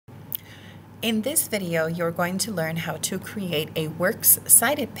In this video, you're going to learn how to create a Works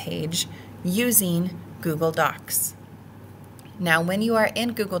Cited page using Google Docs. Now, when you are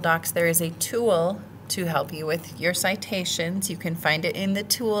in Google Docs, there is a tool to help you with your citations. You can find it in the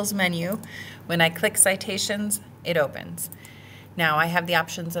Tools menu. When I click Citations, it opens. Now, I have the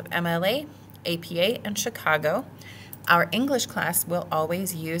options of MLA, APA, and Chicago. Our English class will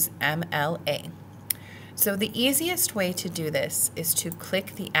always use MLA. So the easiest way to do this is to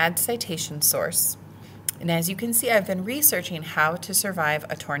click the Add Citation Source. And as you can see, I've been researching how to survive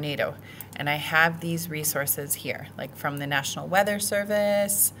a tornado. And I have these resources here, like from the National Weather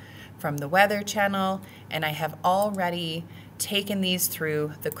Service, from the Weather Channel, and I have already taken these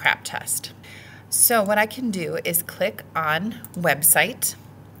through the CRAP test. So what I can do is click on Website,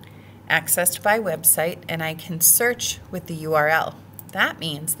 Accessed by Website, and I can search with the URL. That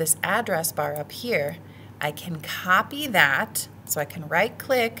means this address bar up here, I can copy that, so I can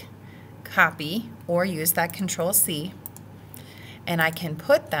right-click, copy, or use that Control-C, and I can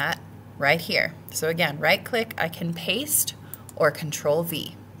put that right here. So again, right-click, I can paste, or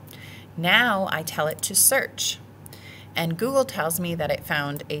Control-V. Now I tell it to search, and Google tells me that it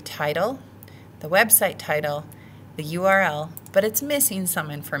found a title, the website title, the URL, but it's missing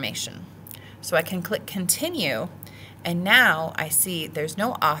some information. So I can click Continue, and now I see there's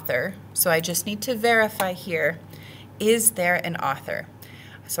no author, so I just need to verify here, is there an author?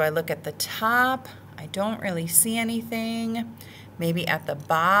 So I look at the top, I don't really see anything. Maybe at the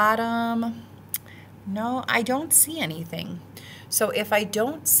bottom, no, I don't see anything. So if I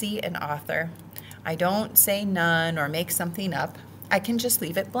don't see an author, I don't say none or make something up, I can just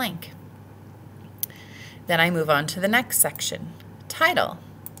leave it blank. Then I move on to the next section, Title.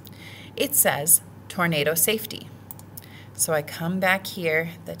 It says Tornado Safety. So I come back here,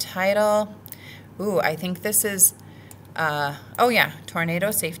 the title, I think this is, oh yeah,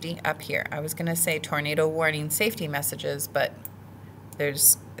 Tornado Safety up here. I was gonna say Tornado Warning Safety Messages, but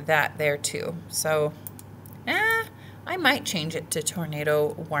there's that there too. So, I might change it to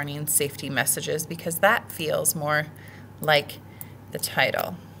Tornado Warning Safety Messages because that feels more like the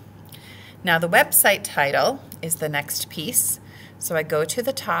title. Now the website title is the next piece. So I go to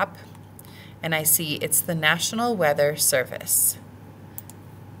the top and I see it's the National Weather Service.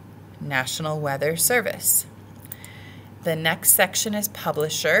 National Weather Service. The next section is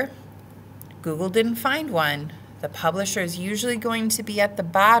Publisher. Google didn't find one. The publisher is usually going to be at the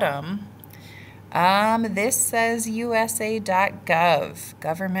bottom. This says USA.gov,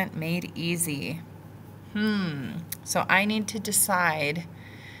 Government Made Easy. So I need to decide,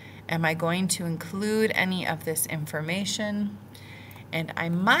 am I going to include any of this information? And I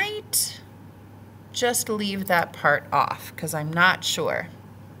might just leave that part off because I'm not sure.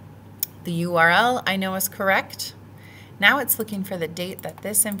 The URL I know is correct. Now it's looking for the date that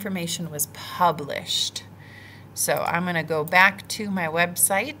this information was published. So I'm going to go back to my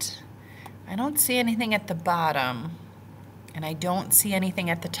website. I don't see anything at the bottom, and I don't see anything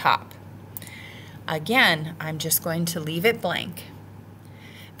at the top. Again, I'm just going to leave it blank.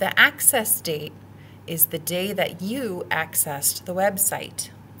 The access date is the day that you accessed the website.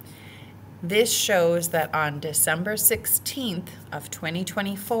 This shows that on December 16th of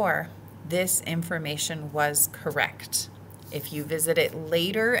 2024, this information was correct. If you visit it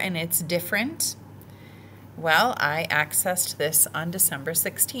later and it's different, well, I accessed this on December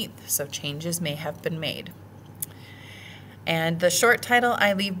 16th, so changes may have been made. And the short title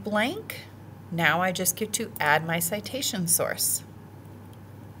I leave blank. Now I just get to add my citation source.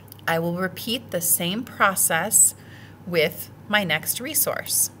 I will repeat the same process with my next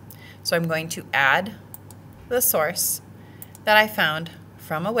resource. So I'm going to add the source that I found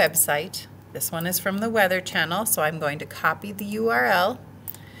from a website. This one is from the Weather Channel, so I'm going to copy the URL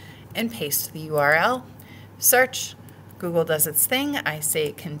and paste the URL. Search, Google does its thing, I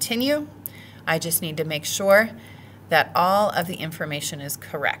say continue. I just need to make sure that all of the information is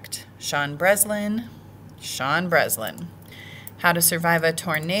correct. Sean Breslin. How to survive a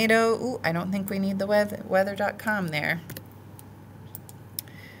tornado. I don't think we need the weather.com there.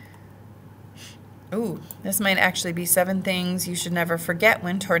 This might actually be 7 things you should never forget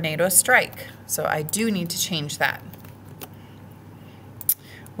when tornadoes strike. So I do need to change that.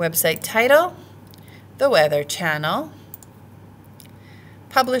 Website title, the Weather Channel.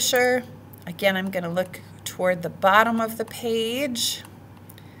 Publisher, again, I'm going to look toward the bottom of the page.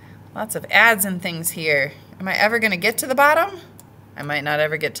 Lots of ads and things here. Am I ever going to get to the bottom? I might not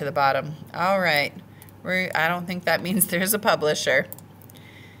ever get to the bottom. All right. I don't think that means there's a publisher.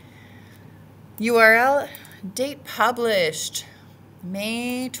 URL, date published,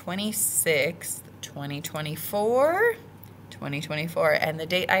 May 26th, 2024. 2024, and the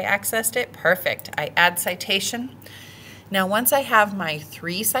date I accessed it, perfect. I add citation. Now once I have my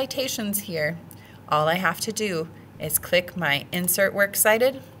 3 citations here, all I have to do is click my Insert Works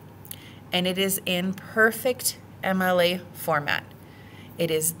Cited, and it is in perfect MLA format. It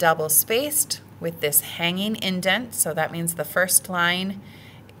is double spaced with this hanging indent, so that means the first line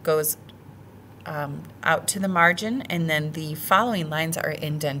goes out to the margin, and then the following lines are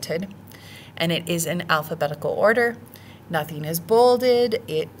indented, and it is in alphabetical order. Nothing is bolded.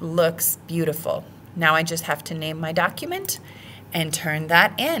 It looks beautiful. Now I just have to name my document and turn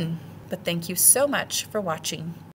that in. But thank you so much for watching.